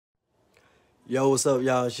Yo, what's up,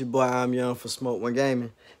 y'all? It's your boy, I'm Young for Smoke One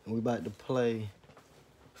Gaming, and we about to play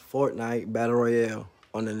Fortnite Battle Royale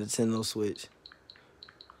on the Nintendo Switch.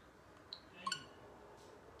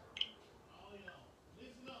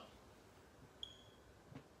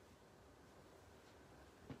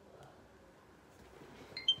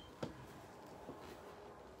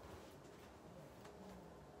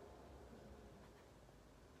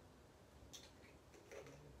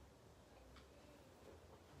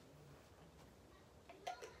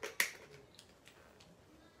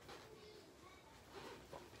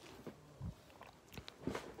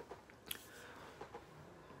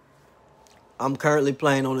 I'm currently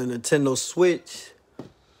playing on the Nintendo Switch.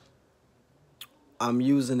 I'm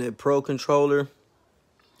using a Pro controller.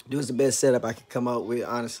 This was the best setup I could come up with,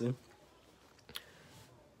 honestly,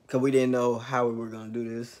 because we didn't know how we were going to do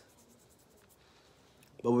this.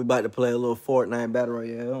 But we about to play a little Fortnite Battle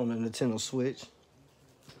Royale on the Nintendo Switch.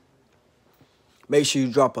 Make sure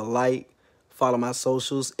you drop a like, follow my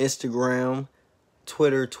socials, Instagram,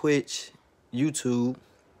 Twitter, Twitch, YouTube.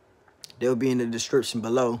 They'll be in the description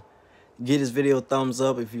below. Give this video a thumbs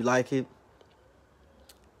up if you like it.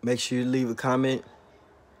 Make sure you leave a comment.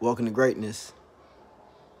 Welcome to greatness.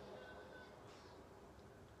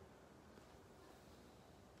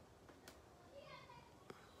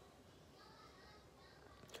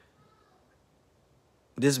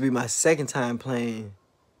 This will be my second time playing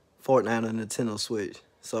Fortnite on Nintendo Switch.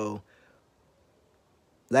 So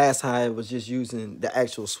last time I was just using the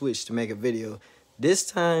actual Switch to make a video. This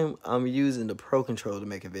time I'm using the Pro controller to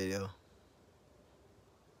make a video.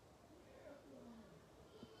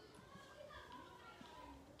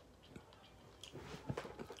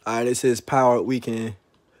 Alright, it says powered weekend.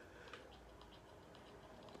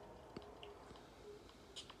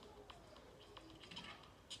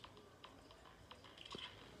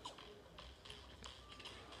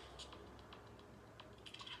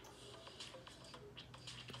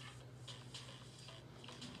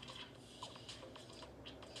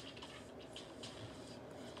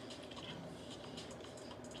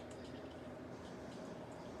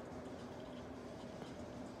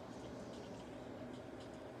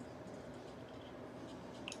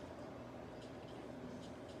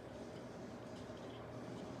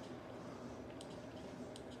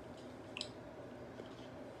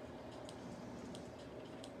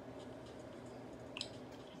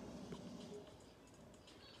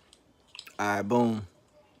 Alright, boom.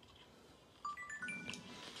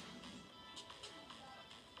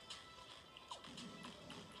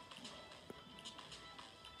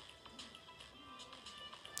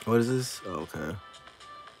 What is this? Oh, okay.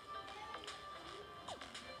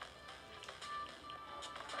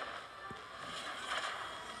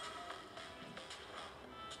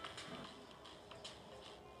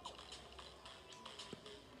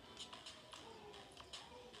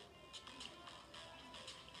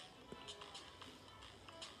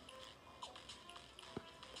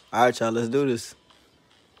 Alright, y'all, let's do this.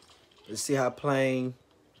 Let's see how playing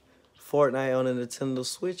Fortnite on the Nintendo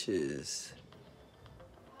Switch is.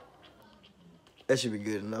 That should be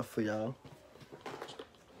good enough for y'all.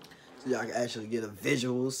 So y'all can actually get a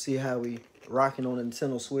visual, see how we rocking on the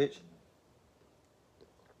Nintendo Switch.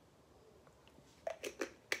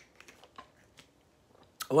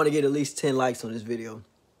 I want to get at least 10 likes on this video.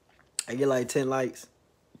 I get like 10 likes,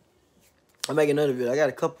 I make another video. I got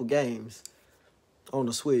a couple games on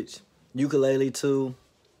the Switch. Ukulele 2,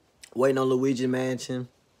 waiting on Luigi Mansion.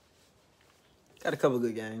 Got a couple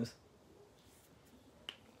good games.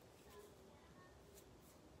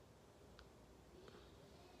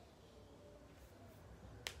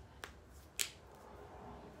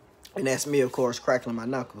 And that's me, of course, crackling my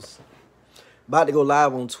knuckles. About to go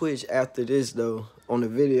live on Twitch after this, though, on the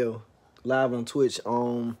video. Live on Twitch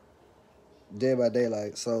on Dead by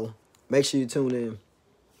Daylight. So make sure you tune in.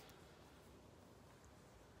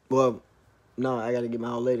 Well, no, I got to get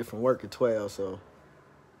my old lady from work at 12, so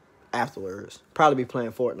afterwards. Probably be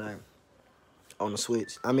playing Fortnite on the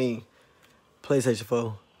Switch. I mean, PlayStation 4.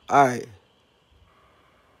 All right.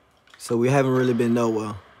 So we haven't really been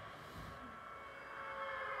nowhere.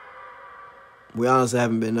 We honestly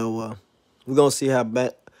haven't been nowhere. We're going to see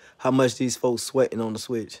how much these folks sweating on the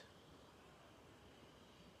Switch.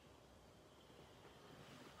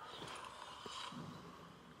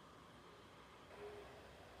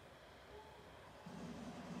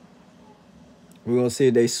 We're going to see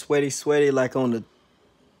if they sweaty like on the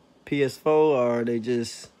PS4, or are they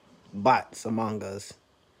just bots among us.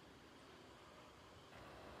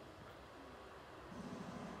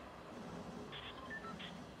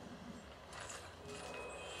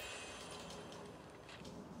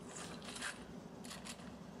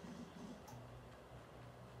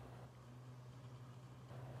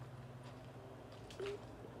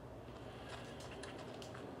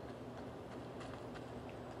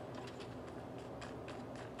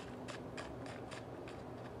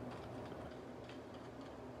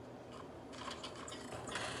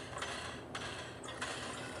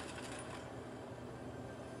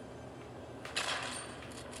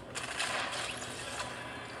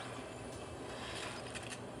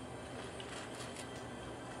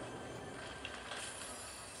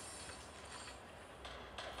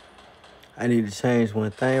 I need to change one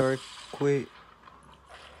thing real quick.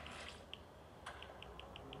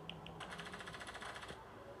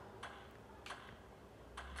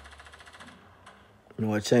 I'm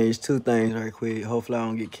gonna change two things right quick. Hopefully I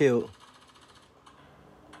don't get killed.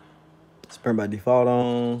 Sprint by default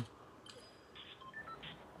on.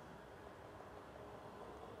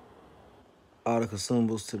 All the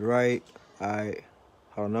consumables to the right. Alright.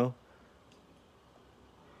 I don't know.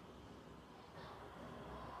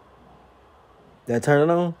 That turn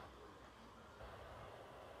it on?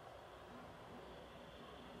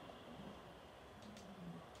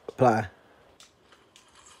 Apply.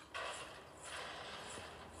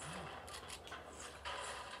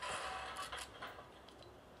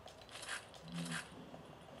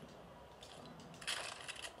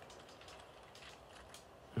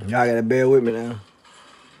 Y'all gotta bear with me now.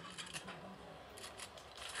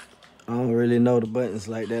 I don't really know the buttons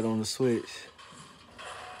like that on the Switch.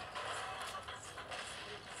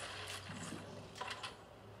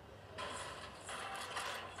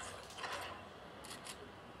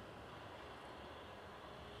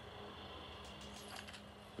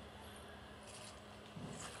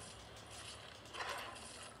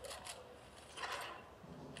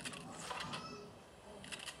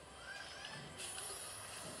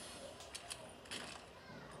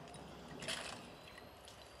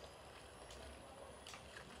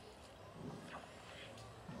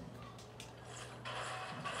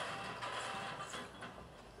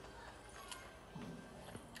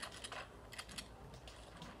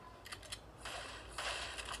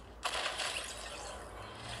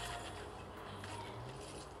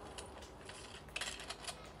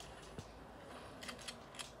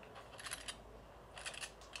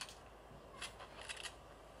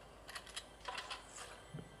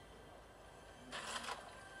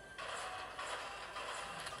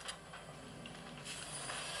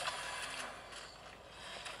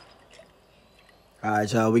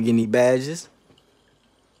 Alright, y'all, we getting these badges.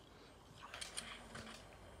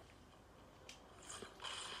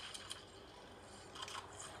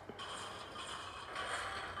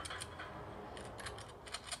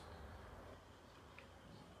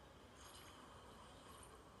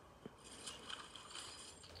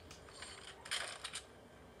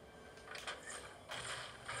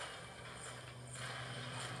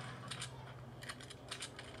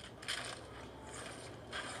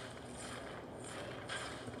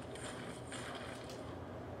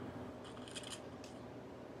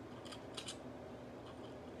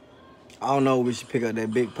 I don't know if we should pick up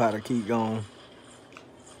that big pot or keep going.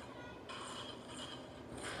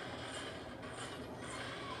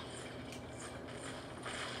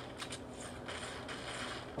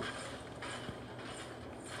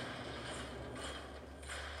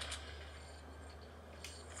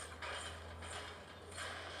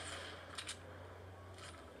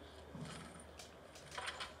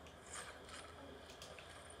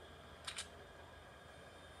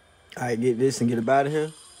 Alright, get this and get up out of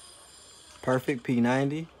here. Perfect,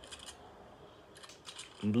 P90.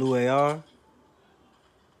 Blue AR.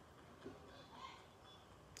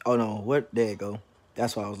 Oh no, what? There you go.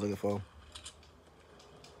 That's what I was looking for.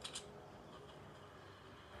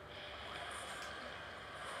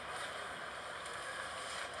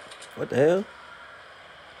 What the hell?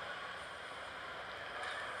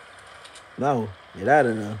 No, get out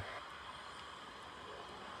of there.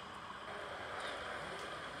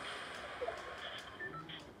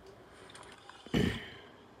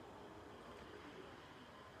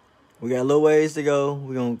 We got a little ways to go.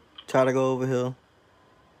 We're gonna try to go over here.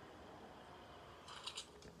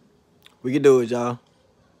 We can do it, y'all.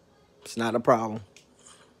 It's not a problem.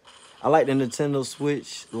 I like the Nintendo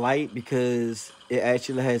Switch Lite because it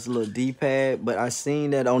actually has a little D-pad, but I seen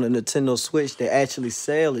that on the Nintendo Switch, they actually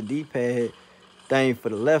sell a D-pad thing for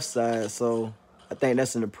the left side, so I think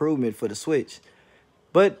that's an improvement for the Switch.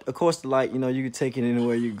 But, of course, the Lite, you know, you can take it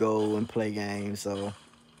anywhere you go and play games, so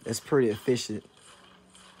it's pretty efficient.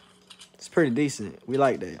 It's pretty decent. We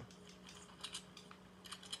like that.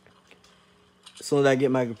 As soon as I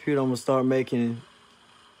get my computer, I'm going to start making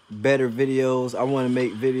better videos. I want to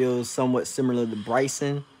make videos somewhat similar to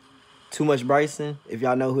Bryson. Too Much Bryson. If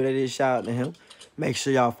y'all know who that is, shout out to him. Make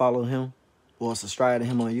sure y'all follow him or subscribe to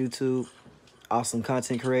him on YouTube. Awesome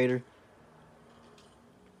content creator.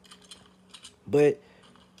 But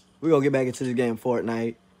we're going to get back into this game,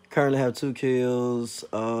 Fortnite. Currently have 2 kills.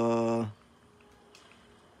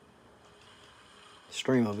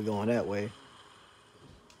 Stream will be going that way.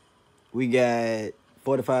 We got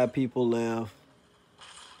 45 people left.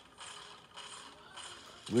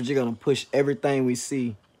 We're just going to push everything we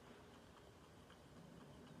see.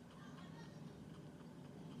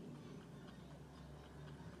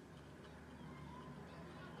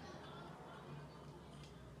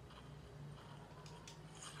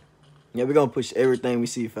 Yeah, we're gonna push everything we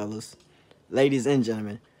see, fellas. Ladies and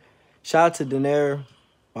gentlemen. Shout out to Daenerys,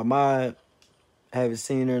 my mod. Haven't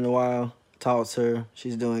seen her in a while. Talked to her.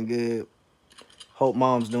 She's doing good. Hope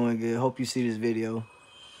mom's doing good. Hope you see this video.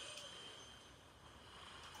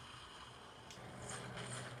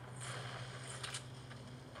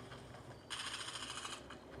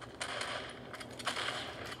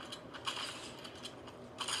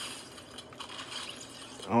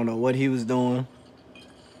 I don't know what he was doing.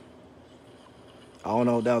 I don't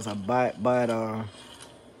know if that was a bite or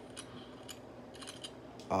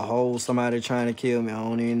a whole somebody trying to kill me. I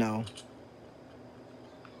don't even know.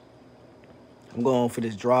 I'm going for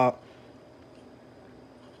this drop.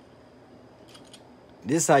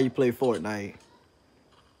 This is how you play Fortnite.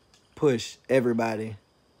 Push everybody.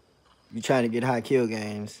 You trying to get high kill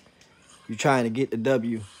games. You trying to get the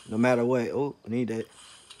W no matter what. Oh, I need that.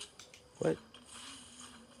 What?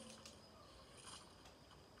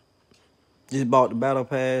 Just bought the battle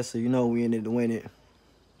pass, so you know we in it to win it.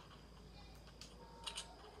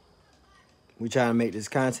 We trying to make this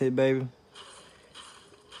content, baby.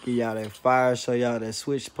 Give y'all that fire, show y'all that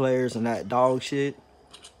Switch players and that dog shit.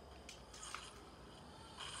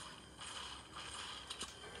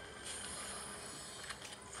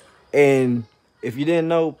 And if you didn't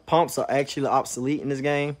know, pumps are actually obsolete in this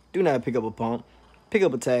game. Do not pick up a pump. Pick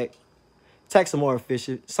up a tack. Tacks are more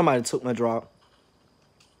efficient. Somebody took my drop.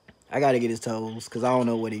 I got to get his toes because I don't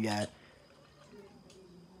know what he got.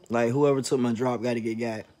 Like, whoever took my drop got to get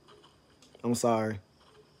got. I'm sorry.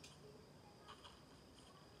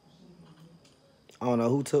 I don't know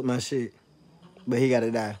who took my shit, but he got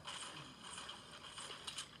to die.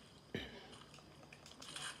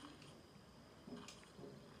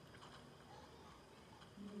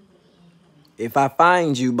 If I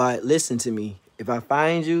find you, but listen to me. If I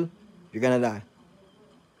find you, you're going to die.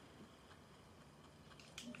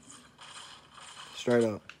 Straight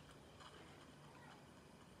up.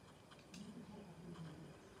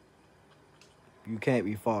 You can't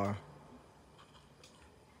be far.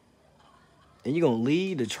 And you going to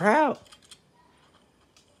lead the trap?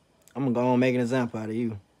 I'm going to go and make an example out of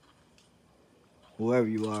you. Whoever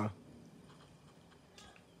you are.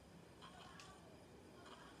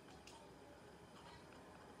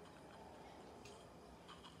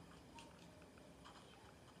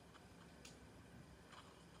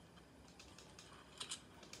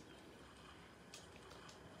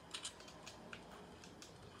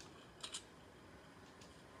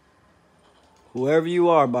 Whoever you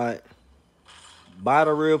are, buy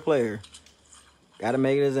the real player. Gotta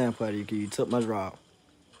make an example out of you because you took my drop.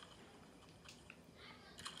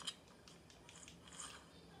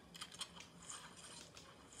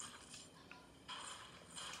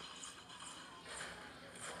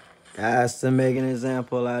 Guys, to make an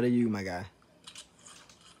example out of you, my guy.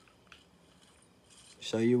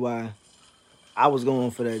 Show you why. I was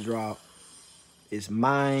going for that drop. It's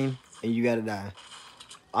mine, and you gotta die.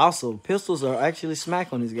 Also, pistols are actually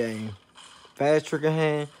smack on this game. Fast trigger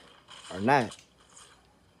hand or not.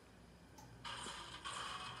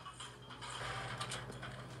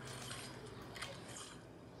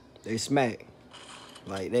 They smack.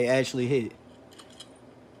 Like, they actually hit.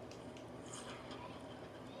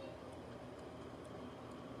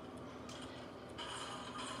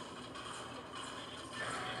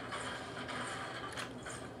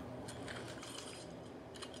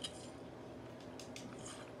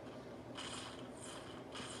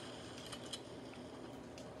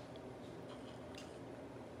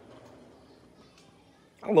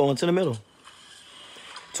 I'm going to the middle.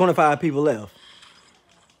 25 people left.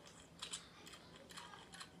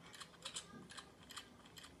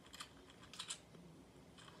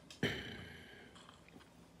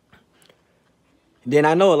 Then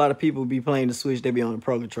I know a lot of people be playing the Switch, they be on the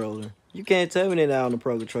Pro Controller. You can't tell me they're not on the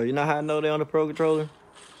Pro Controller. You know how I know they're on the Pro Controller?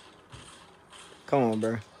 Come on,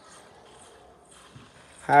 bro.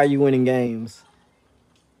 How are you winning games?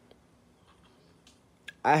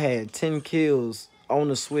 I had 10 kills on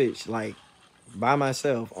the Switch, like, by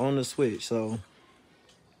myself on the Switch, so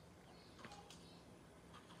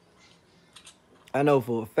I know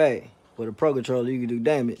for a fact with a Pro Controller you can do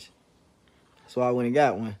damage. So I went and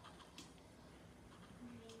got one.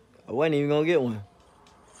 I wasn't even gonna get one.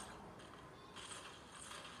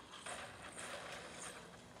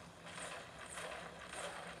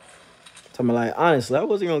 Tell me, like, honestly, I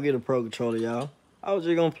wasn't gonna get a Pro Controller, y'all. I was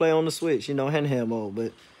just gonna play on the Switch, you know, handheld mode,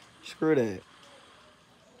 but screw that.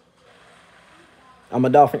 I'm a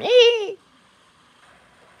dolphin.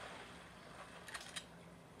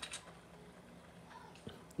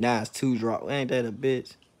 Nah, it's 2 drop. Ain't that a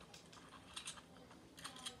bitch?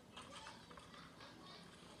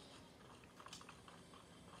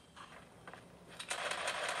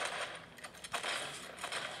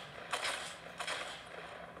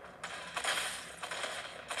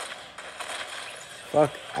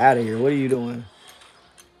 Fuck out of here. What are you doing?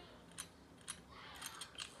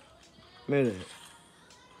 Minute.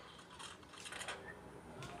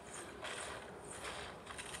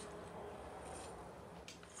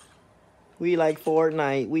 We like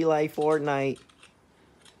Fortnite. We like Fortnite.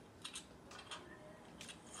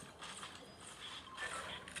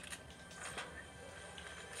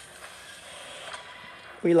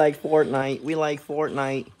 We like Fortnite. We like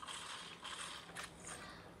Fortnite.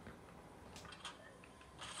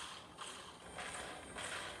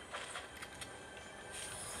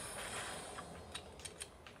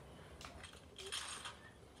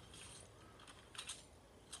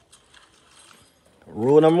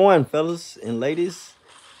 Rule number one, fellas and ladies.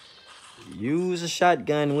 Use a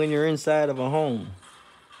shotgun when you're inside of a home.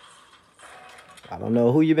 I don't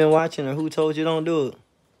know who you've been watching or who told you don't do it.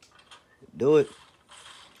 Do it.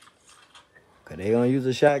 Because they going to use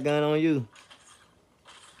a shotgun on you.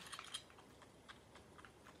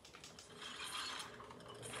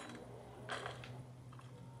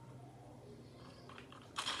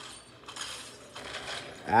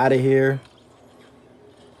 Out of here.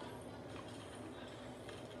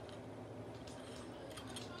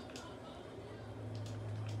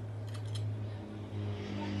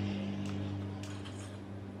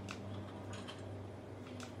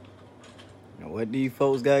 Now, what these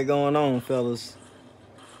folks got going on, fellas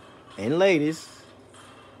and ladies?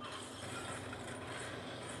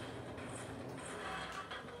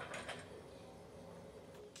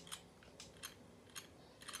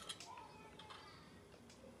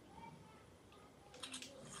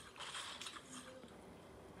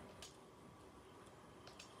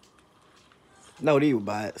 No, these were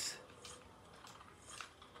bots.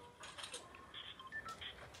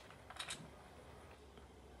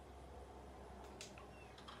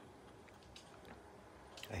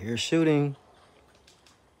 I hear shooting.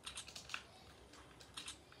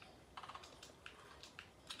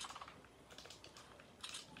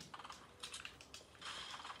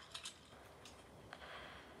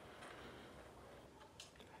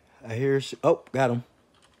 I hear oh, got him.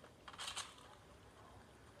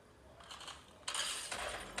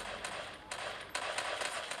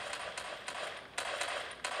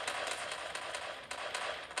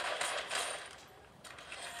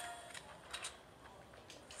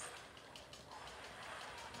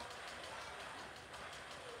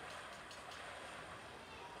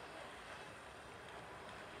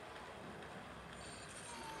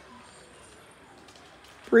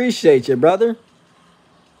 Appreciate you, brother.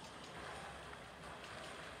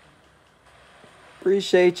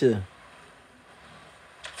 Appreciate you.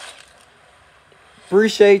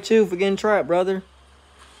 Appreciate you for getting trapped, brother.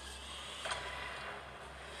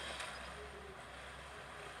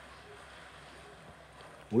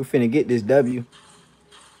 We finna get this W.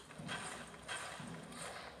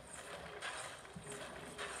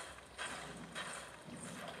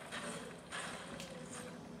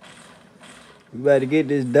 We better get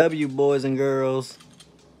this W, boys and girls.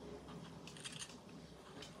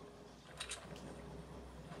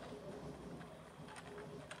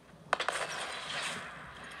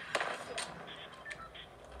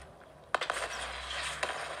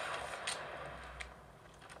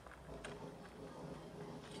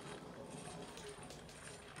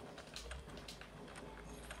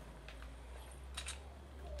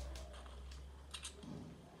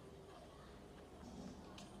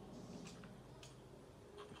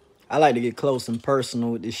 I like to get close and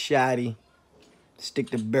personal with this shotty. Stick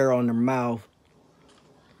the barrel in their mouth.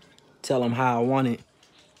 Tell them how I want it.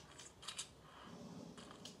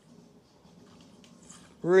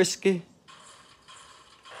 Risky.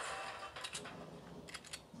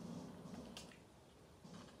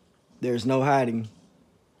 There's no hiding.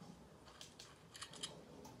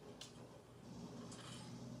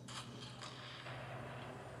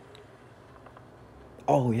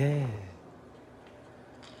 Oh, yeah.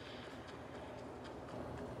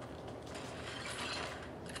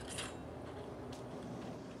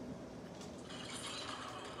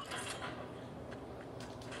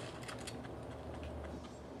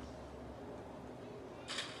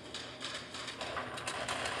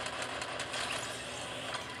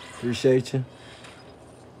 Appreciate you.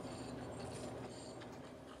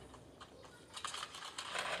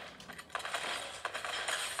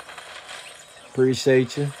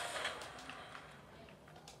 Appreciate you.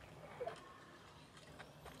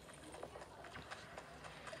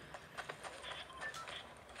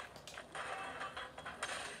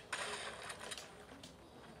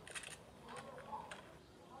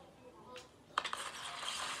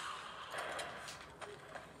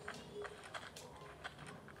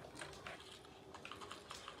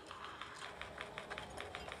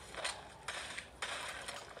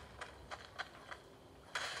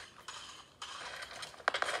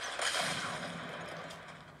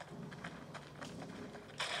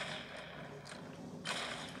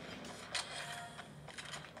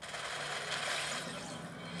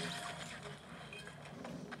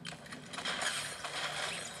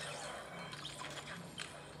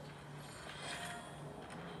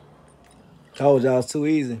 Told y'all it's too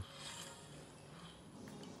easy.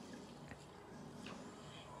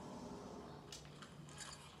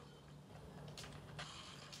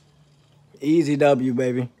 Easy W,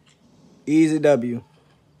 baby. Easy W.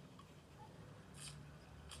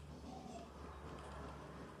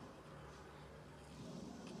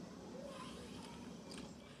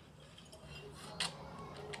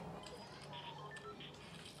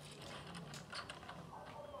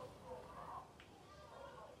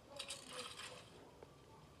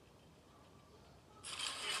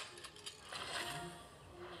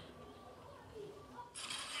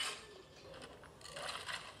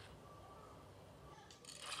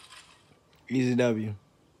 Easy W.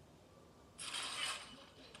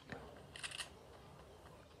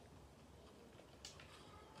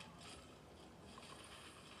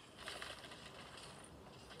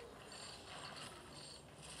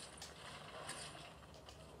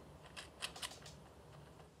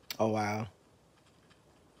 Oh, wow.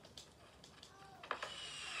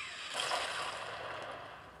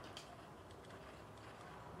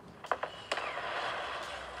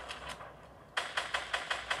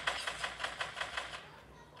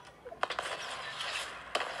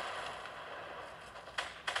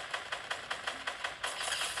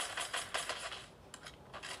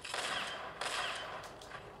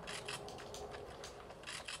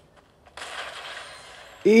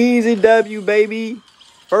 Easy W, baby.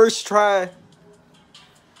 First try.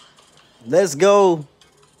 Let's go.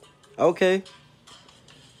 Okay.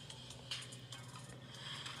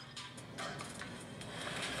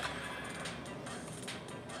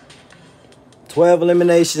 12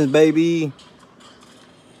 eliminations, baby.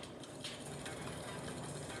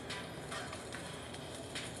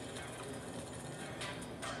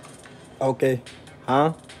 Okay.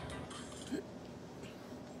 Huh?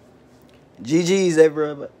 GG's,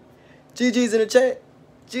 everybody. GG's in the chat.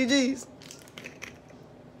 GG's.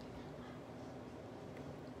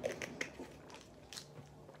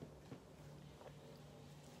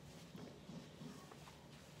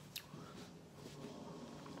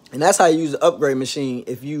 And that's how you use the upgrade machine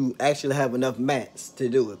if you actually have enough mats to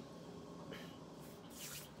do it.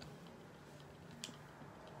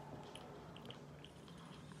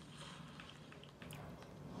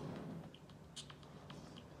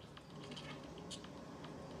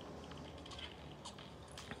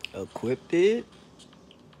 Equipped it.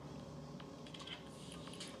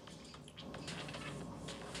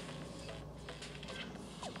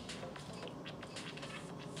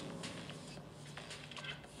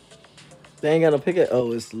 They ain't got to pick it.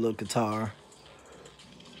 Oh, it's the little guitar.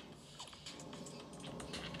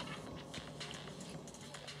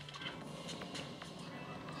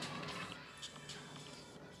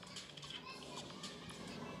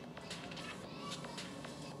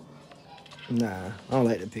 Nah, I don't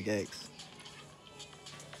like the pickaxe.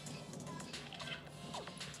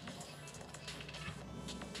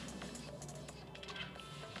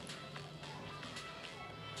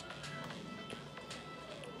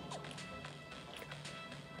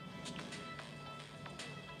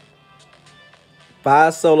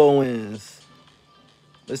 Five solo wins.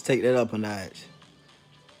 Let's take that up a notch.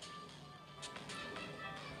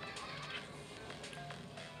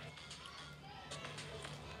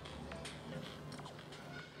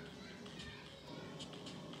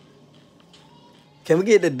 Can we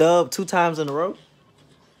get the dub 2 times in a row?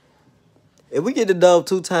 If we get the dub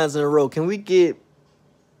 2 times in a row, can we get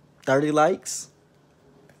 30 likes?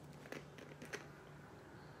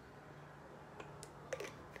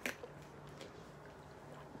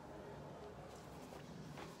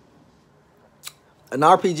 An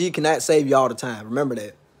RPG cannot save you all the time. Remember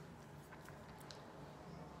that.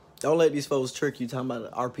 Don't let these folks trick you talking about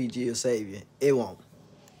an RPG will save you. It won't.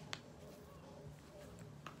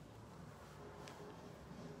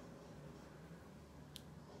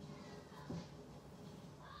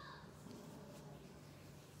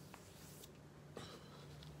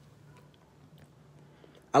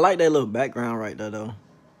 I like that little background right there, though.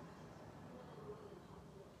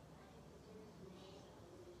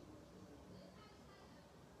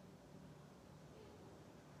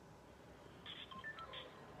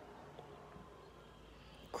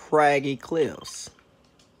 Craggy cliffs.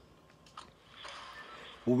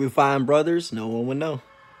 Will we find brothers? No one will know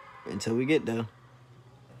until we get there.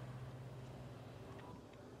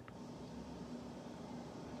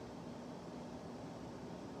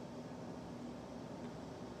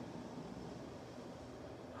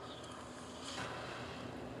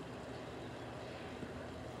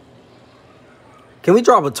 Can we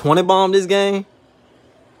drop a 20 bomb this game?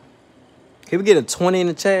 Can we get a 20 in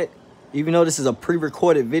the chat? Even though this is a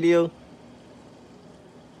pre-recorded video.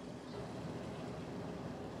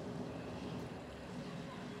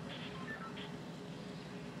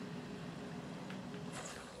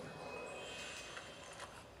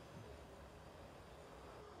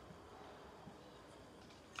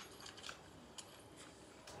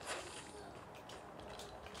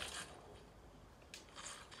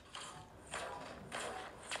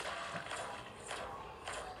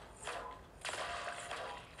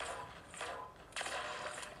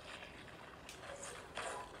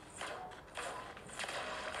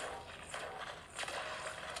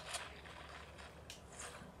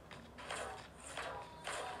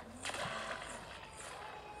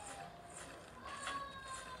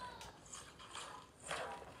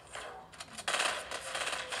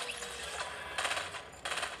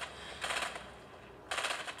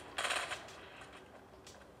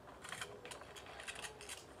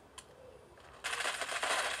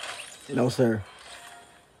 No, sir.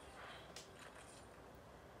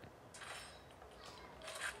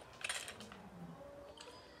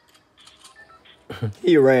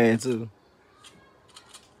 He ran too.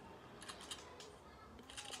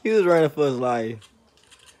 He was running for his life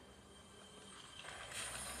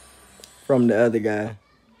from the other guy.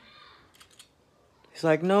 He's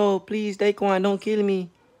like, no, please, Daquan, don't kill me.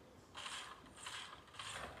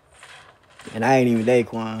 And I ain't even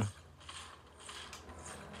Daquan.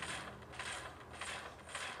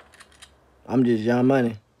 I'm just Young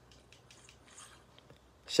Money.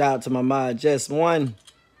 Shout out to my mod, Just One.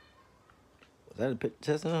 Was that a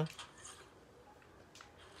picture? Just one?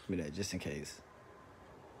 Give me that just in case.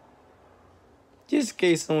 Just in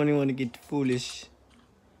case someone want to get foolish.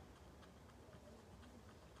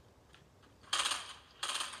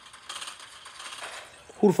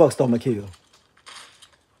 Who the fuck stole my kill?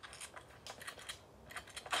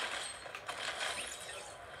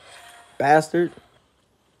 Bastard.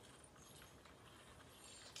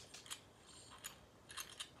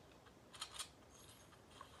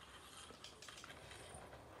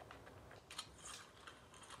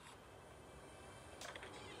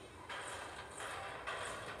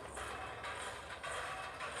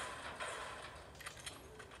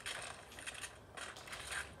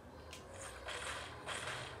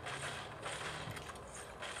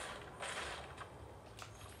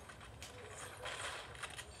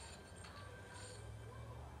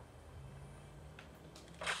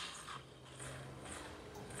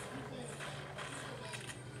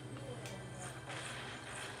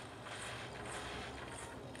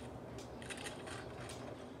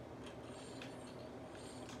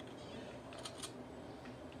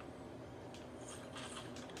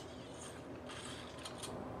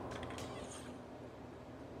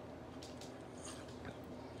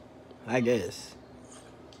 I guess.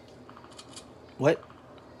 What?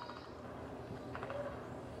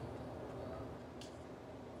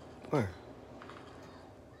 Where?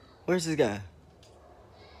 Where's this guy?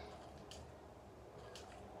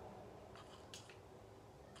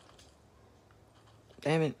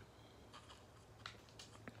 Damn it.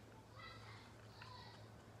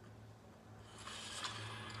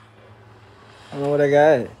 I don't know what I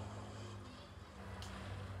got.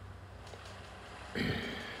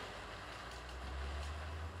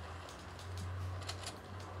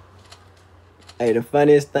 Hey, the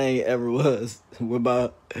funniest thing ever was with my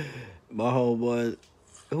homeboy.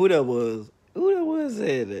 Who that was? Who that was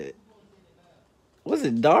said that? Was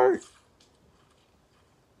it Dart?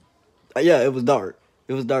 Yeah, it was Dart.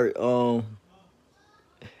 It was Dart.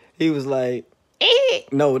 He was like, eh.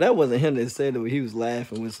 No, that wasn't him that said it. He was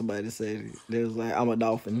laughing when somebody said it. They was like, I'm a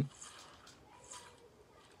dolphin.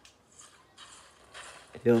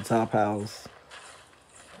 Hilltop House.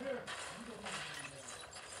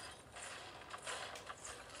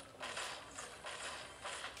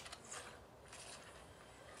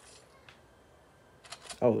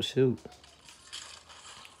 Oh, shoot.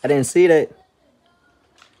 I didn't see that.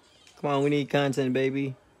 Come on, we need content,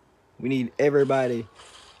 baby. We need everybody.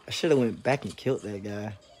 I should have went back and killed that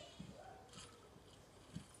guy.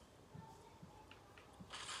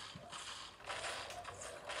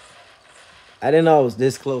 I didn't know I was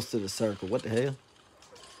this close to the circle. What the hell?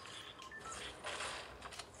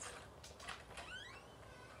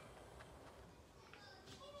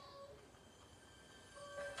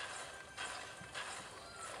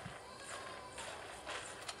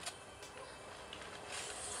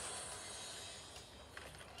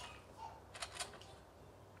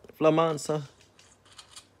 Flamansa.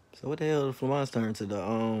 So what the hell did Flamansa turn to the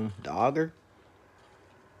auger?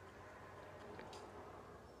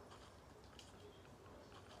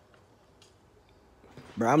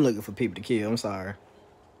 Bro, I'm looking for people to kill. I'm sorry.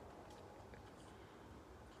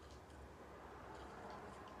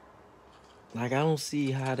 Like, I don't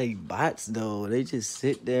see how they bots, though. They just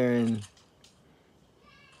sit there and...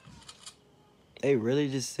 They really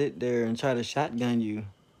just sit there and try to shotgun you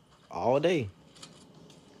all day.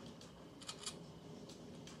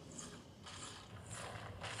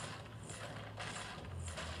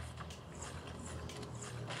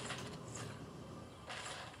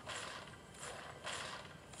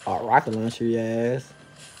 Oh, rocket launcher, your ass.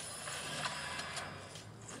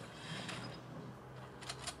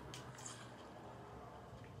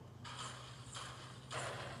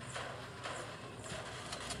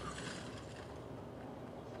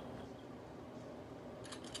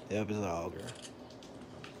 Yep, it's an auger.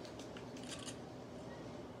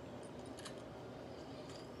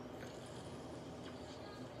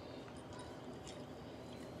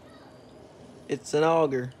 It's an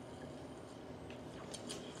auger.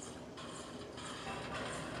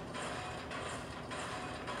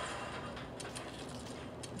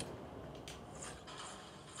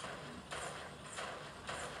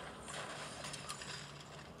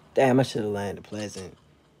 Damn, I should have landed Pleasant.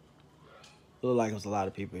 Looked like it was a lot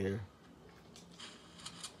of people here.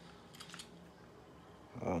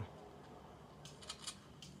 Oh.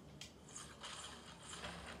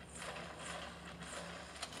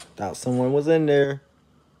 Thought someone was in there.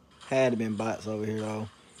 Had to been bots over here, though.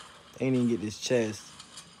 They didn't even get this chest.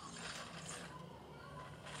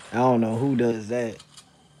 I don't know who does that.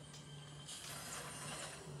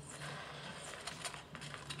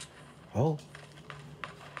 Oh.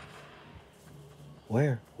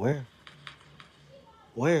 Where? Where?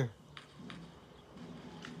 Where?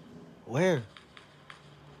 Where?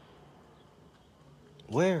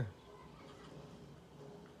 Where?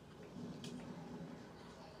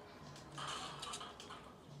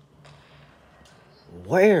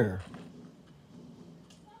 Where?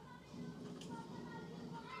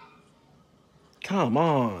 Come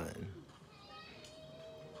on.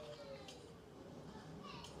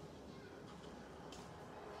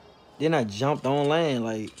 Then I jumped on land,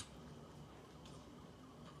 like,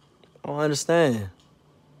 I don't understand.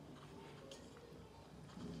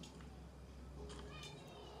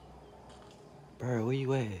 Bro, where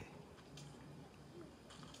you at?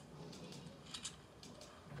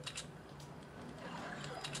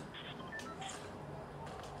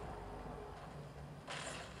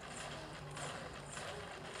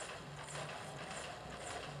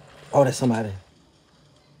 Oh, there's somebody.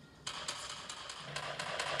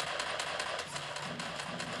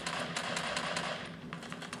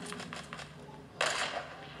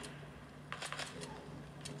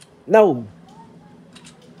 No.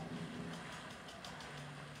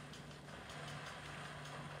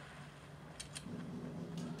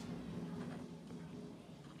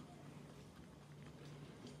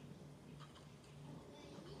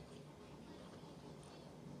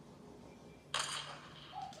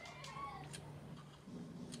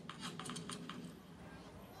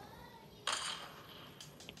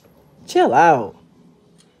 Chill out.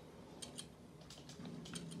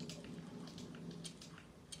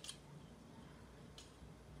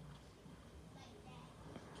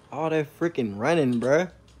 All that freaking running,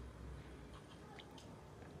 bruh.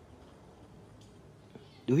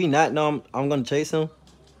 Do he not know I'm gonna chase him?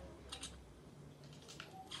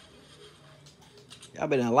 Y'all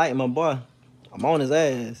better enlighten my boy. I'm on his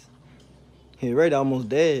ass. He already almost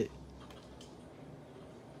dead.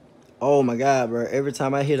 Oh my God, bro. Every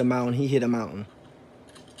time I hit a mountain, he hit a mountain.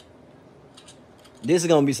 This is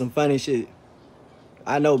gonna be some funny shit.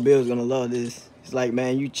 I know Bill's gonna love this. It's like,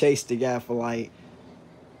 man, you chased the guy for like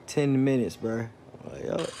 10 minutes, bro. Like,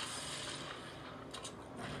 yo.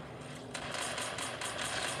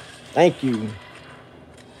 Thank you.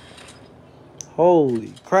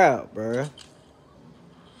 Holy crap, bro.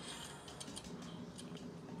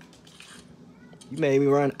 You made me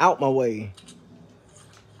run out my way.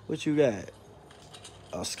 What you got?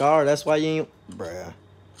 A scar? That's why you ain't... Bruh.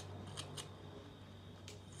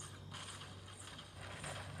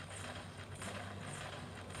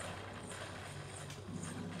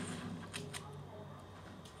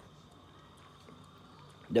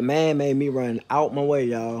 The man made me run out my way,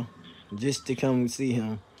 y'all. Just to come see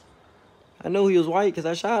him. I knew he was white because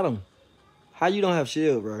I shot him. How you don't have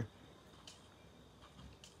shield, bro?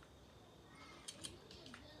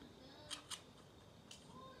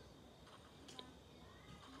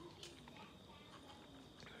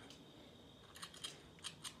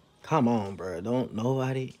 Come on, bro.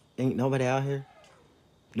 Ain't nobody out here?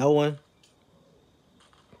 No one?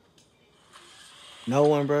 No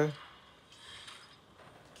one, bro?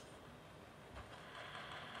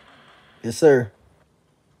 Yes, sir.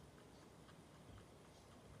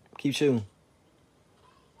 Keep shooting.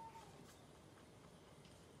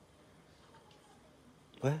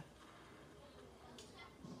 What?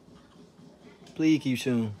 Please keep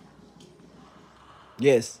shooting.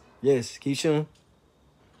 Yes. Yes. Keep shooting.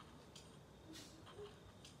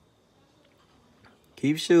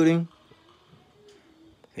 Keep shooting.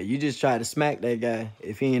 Hey, you just tried to smack that guy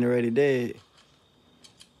if he ain't already dead.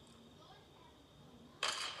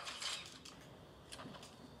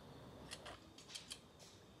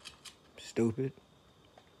 Stupid.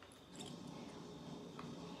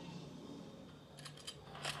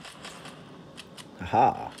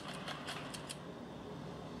 Aha.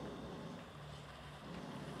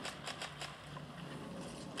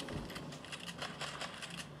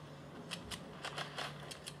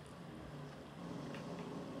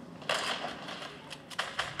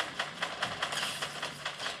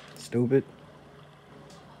 Stupid.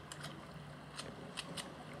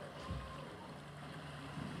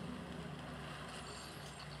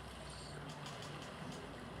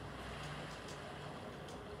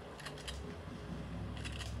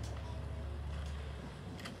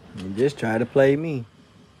 You just try to play me.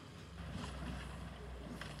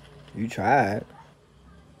 You tried.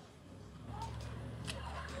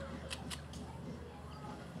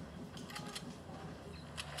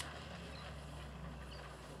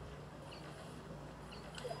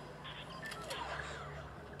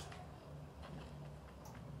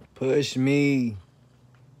 Push me.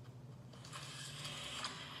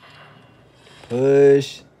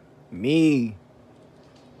 Push me.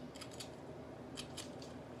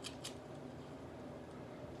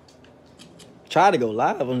 Try to go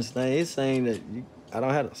live on this thing. It's saying that I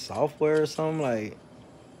don't have the software or something. Like,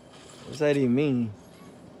 what's that even mean?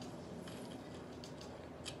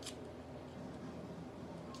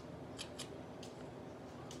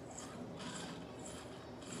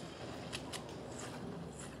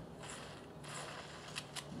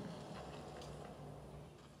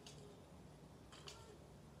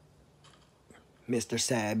 Mr.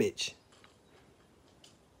 Savage.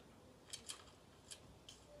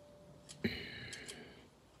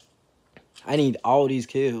 I need all these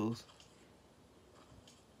kills.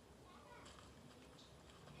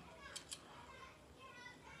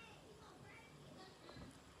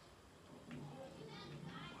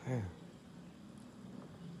 Where?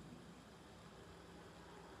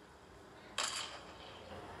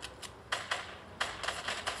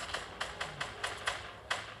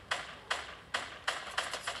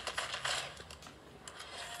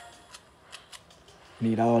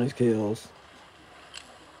 Need all these kills.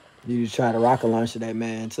 You try to rocket launch that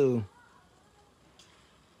man too.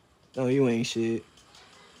 No, you ain't shit.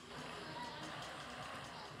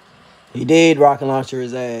 He did rocket launcher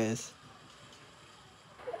his ass.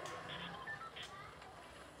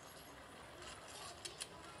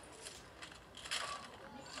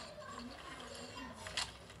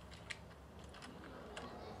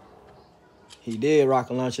 He did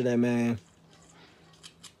rocket launcher that man.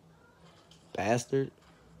 Bastard.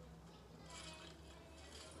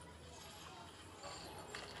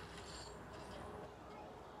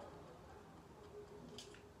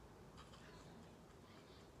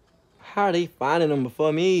 How are they finding him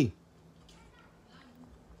before me?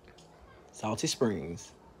 Salty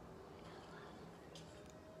Springs.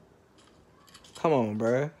 Come on,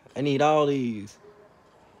 bruh. I need all these.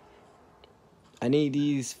 I need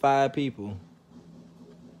these 5 people.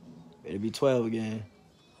 It'll be 12 again.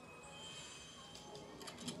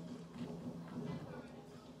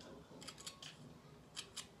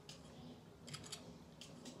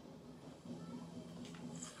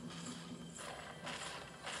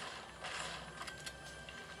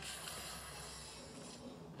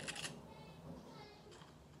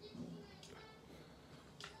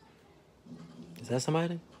 Is that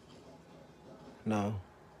somebody? No.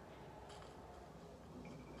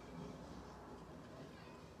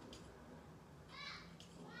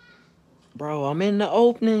 Bro, I'm in the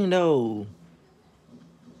opening, though.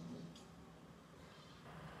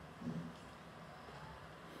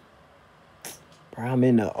 Bro, I'm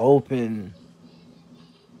in the open.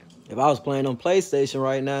 If I was playing on PlayStation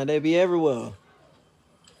right now, they'd be everywhere.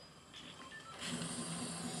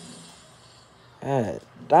 God,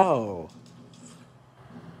 dog.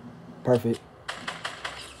 Perfect.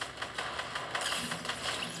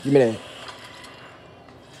 Give me that.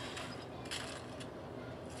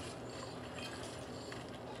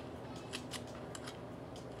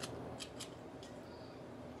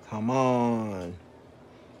 Come on.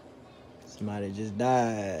 Somebody just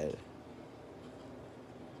died.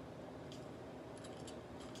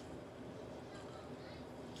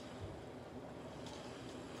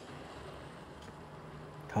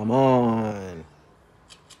 Come on.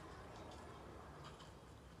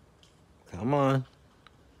 Come on.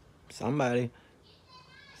 Somebody.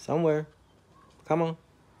 Somewhere. Come on.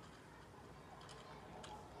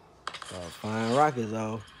 Start firing rockets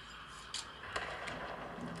off.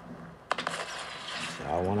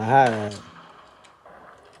 Y'all wanna hide.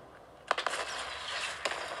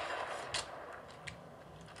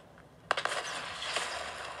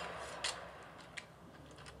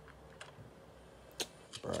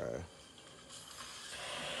 Bruh.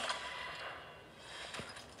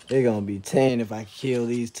 They're gonna be 10 if I kill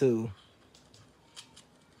these 2.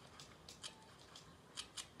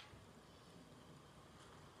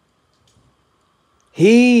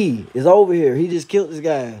 He is over here. He just killed this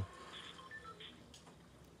guy.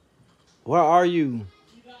 Where are you?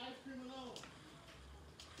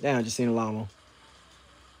 Damn, I just seen a llama.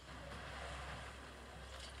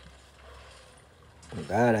 Oh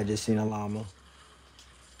God, I just seen a llama.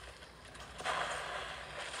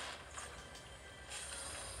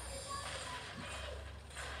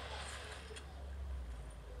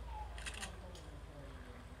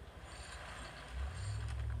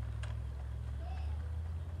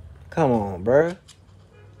 Come on, bruh.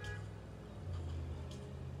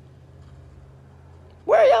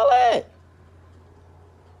 Where y'all at?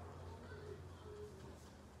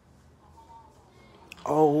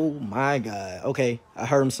 Oh my God. Okay, I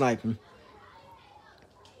heard him sniping.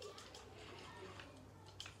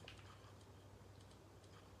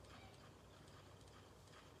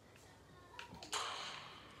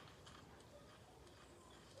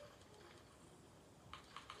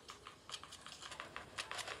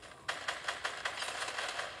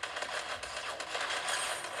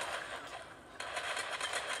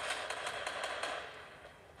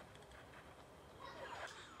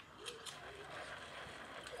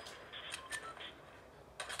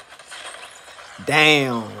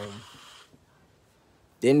 Damn.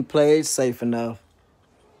 Didn't play it safe enough.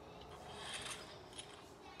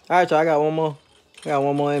 All right, y'all. I got one more. I got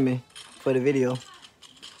one more in me for the video.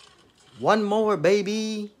 One more,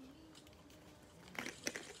 baby.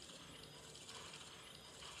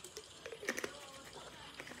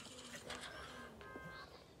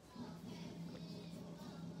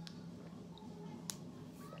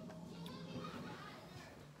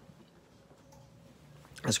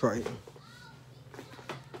 That's great.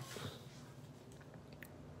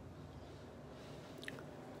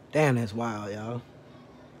 Damn, that's wild, y'all.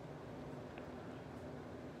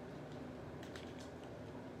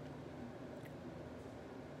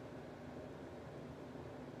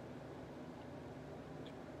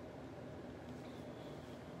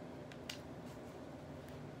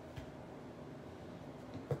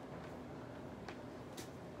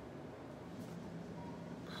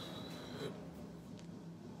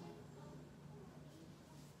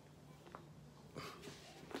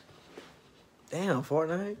 Damn,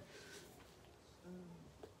 Fortnite.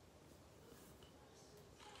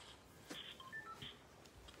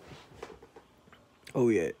 Oh,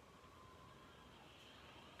 yeah.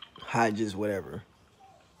 Hide just whatever.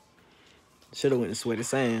 Should have went to Sweaty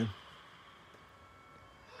Sand.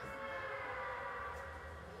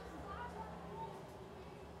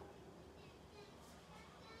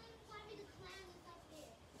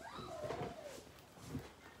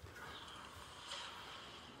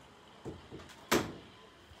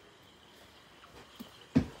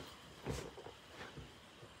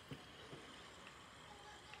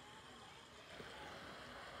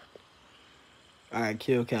 All right,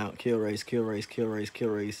 kill count, kill race, kill race, kill race, kill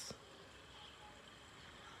race.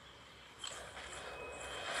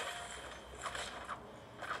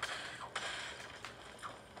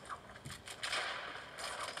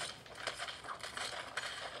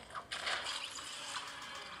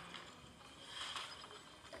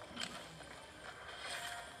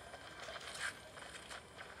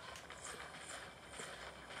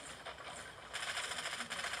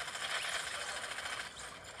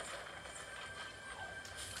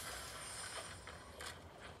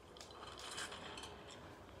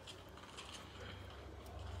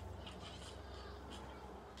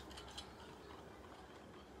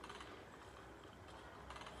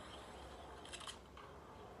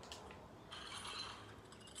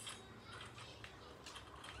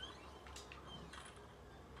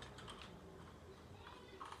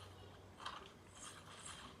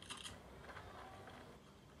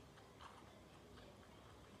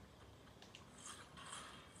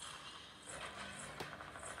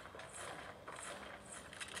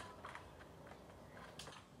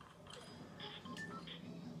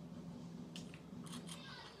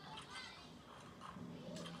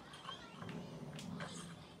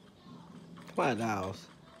 Come on, Dials.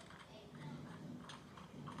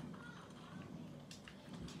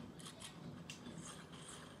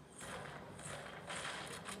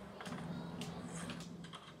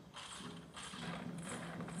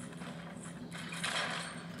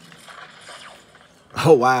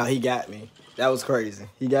 Oh, wow, he got me. That was crazy.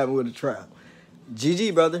 He got me with a trap.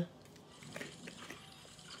 GG, brother.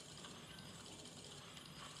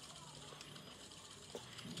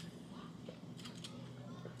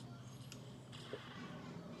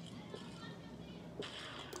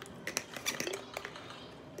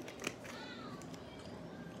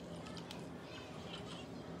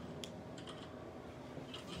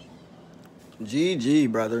 GG,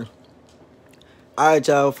 brother. All right,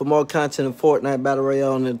 y'all. For more content of Fortnite Battle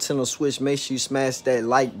Royale on the Nintendo Switch, make sure you smash that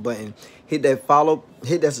like button. Hit that follow.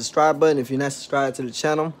 Hit that subscribe button if you're not subscribed to the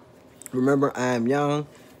channel. Remember, I am Young.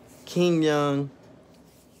 King Young.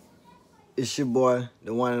 It's your boy,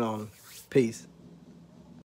 the one and only. Peace.